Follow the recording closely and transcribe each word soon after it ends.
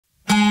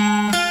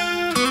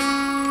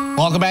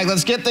Welcome back.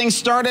 Let's get things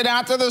started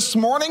after this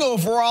morning.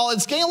 Overall,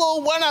 it's getting a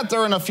little wet out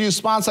there in a few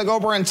spots, like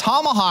over in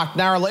Tomahawk.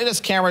 Now, our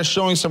latest camera is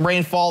showing some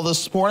rainfall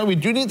this morning. We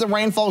do need the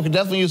rainfall. We could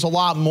definitely use a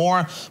lot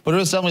more, but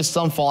there's definitely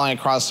some falling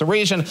across the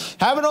region.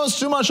 Haven't noticed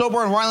too much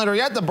over in Rhinelander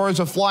yet. The birds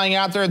are flying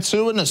out there,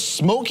 too, in the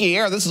smoky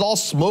air. This is all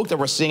smoke that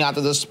we're seeing out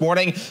there this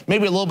morning.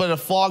 Maybe a little bit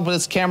of fog, but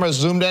this camera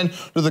zoomed in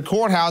to the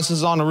courthouse. This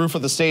is on the roof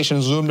of the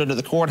station, zoomed into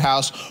the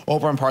courthouse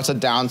over in parts of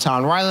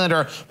downtown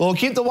Rhinelander. We'll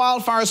keep the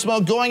wildfire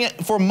smoke going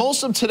for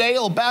most of today.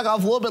 It'll back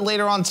off a little bit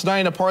later on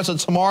tonight and parts of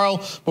tomorrow,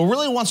 but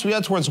really once we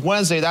head towards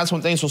Wednesday, that's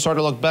when things will start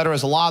to look better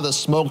as a lot of the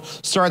smoke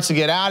starts to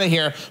get out of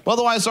here. But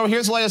otherwise, so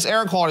here's the latest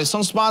air quality.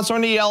 Some spots are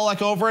in the yellow,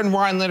 like over in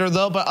Rhinelander,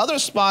 though, but other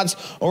spots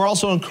are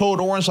also in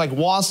code orange, like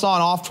Wausau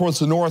and off towards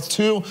the north,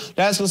 too.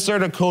 That's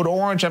considered a code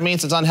orange. That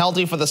means it's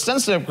unhealthy for the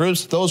sensitive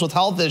groups, those with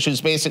health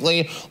issues,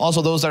 basically,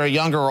 also those that are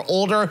younger or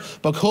older.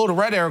 But code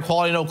red air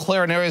quality, no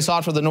clear in areas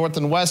off to the north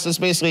and west. This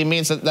basically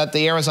means that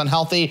the air is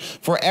unhealthy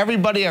for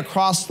everybody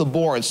across the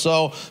board.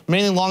 So,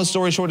 mainly, long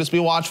story short, just be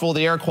watchful of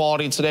the air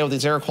quality today with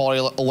these air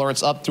quality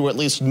alerts up through at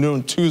least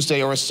noon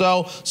Tuesday or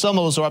so. Some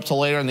of those are up to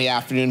later in the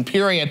afternoon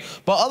period.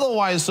 But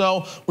otherwise,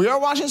 though, we are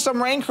watching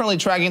some rain currently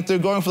tracking through,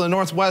 going from the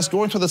northwest,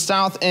 going to the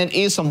south and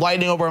east. Some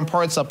lightning over in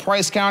parts of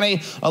Price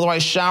County.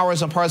 Otherwise,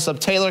 showers in parts of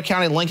Taylor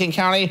County, Lincoln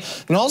County,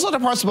 and also to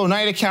parts of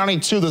Oneida County,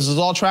 too. This is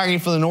all tracking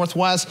for the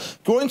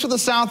northwest, going to the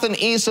south and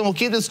east, and we'll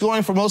keep this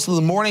going for most of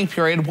the morning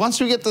period.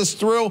 Once we get this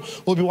through,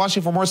 we'll be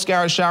watching for more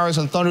scattered showers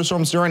and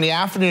thunderstorms during the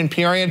afternoon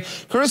period,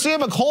 courtesy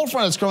of a cold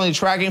front that's currently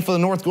tracking for the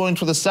north going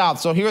to the south.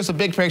 So here's the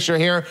big picture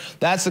here.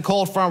 That's the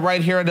cold front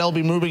right here, and it'll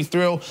be moving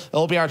through.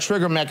 It'll be our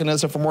trigger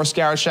mechanism for more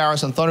scattered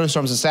showers and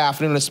thunderstorms this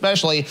afternoon,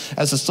 especially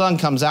as the sun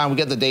comes out and we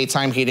get the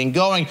daytime heating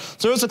going.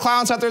 So there's the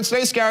clouds out there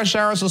today, scattered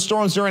showers and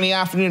storms during the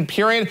afternoon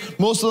period.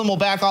 Most of them will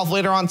back off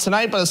later on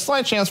tonight, but a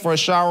slight chance for a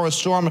shower or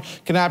storm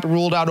cannot be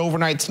ruled out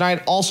overnight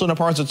tonight, also in the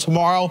parts of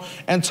tomorrow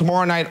and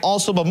tomorrow night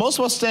also, but most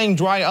of us staying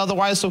dry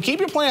otherwise. So keep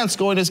your plants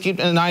going. Just keep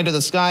an eye to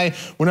the sky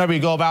whenever you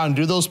go about and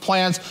do those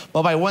plans.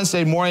 But by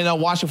Wednesday morning,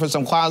 watching for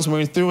some clouds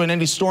moving through and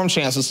any storm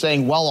chances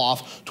staying well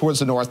off towards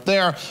the north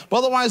there. But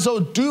otherwise, though,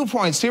 dew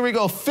points, here we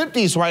go,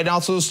 50s right now.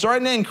 So it's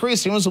starting to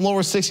increase, even some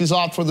lower 60s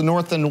off for the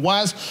north and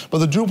west. But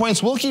the dew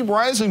points will keep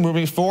rising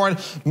moving forward.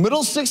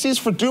 Middle 60s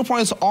for dew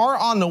points are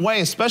on the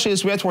way, especially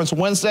as we head towards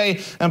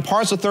Wednesday and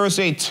parts of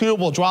Thursday, too.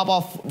 Will drop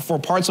off for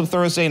parts of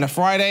Thursday into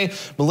Friday,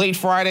 but late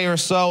Friday or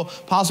so,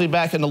 possibly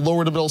back in the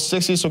lower to middle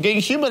 60s. So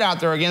getting humid out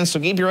there again, so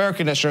keep your air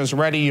conditioners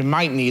ready. You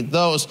might need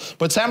those.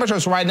 But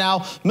temperatures right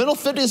now, middle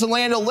 50s in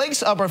Land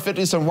O'Lakes, upper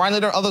 50s in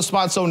Rhinelander, other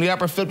spots so in the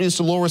upper 50s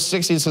to lower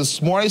 60s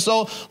this morning.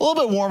 So a little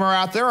bit warmer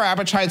out there. Our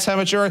average high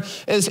temperature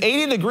is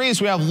 80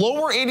 degrees. We have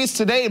lower 80s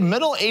today,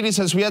 middle 80s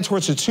as we head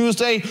towards a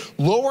Tuesday,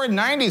 lower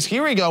 90s.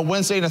 Here we go,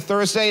 Wednesday to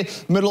Thursday,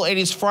 middle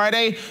 80s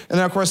Friday, and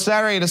then of course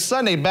Saturday to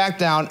Sunday back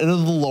down into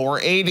the lower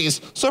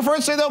 80s. So for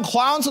today though,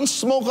 clouds and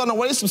smoke on the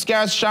way, some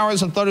scattered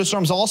showers and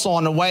thunderstorms also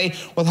on the way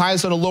with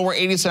highs in the lower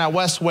 80s and a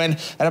west wind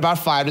at about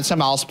 5 to 10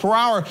 miles per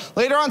hour.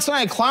 Later on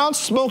tonight, clouds,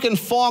 smoke, and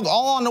fog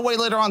all on the way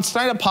later on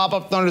tonight. A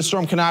pop-up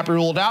thunderstorm cannot be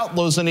ruled out.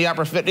 Lows in the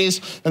upper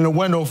 50s and the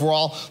wind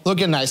overall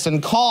looking nice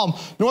and calm.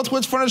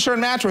 Northwoods Furniture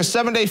and Mattress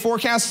 7-day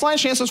forecast. Slight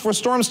chances for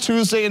storms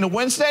Tuesday into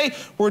Wednesday.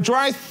 We're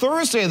dry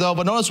Thursday though,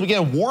 but notice we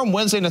get warm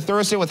Wednesday into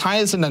Thursday with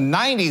highs in the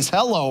 90s.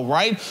 Hello,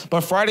 right?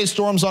 But Friday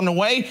storms on the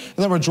way, and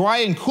then we're dry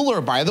and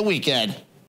cooler by the weekend.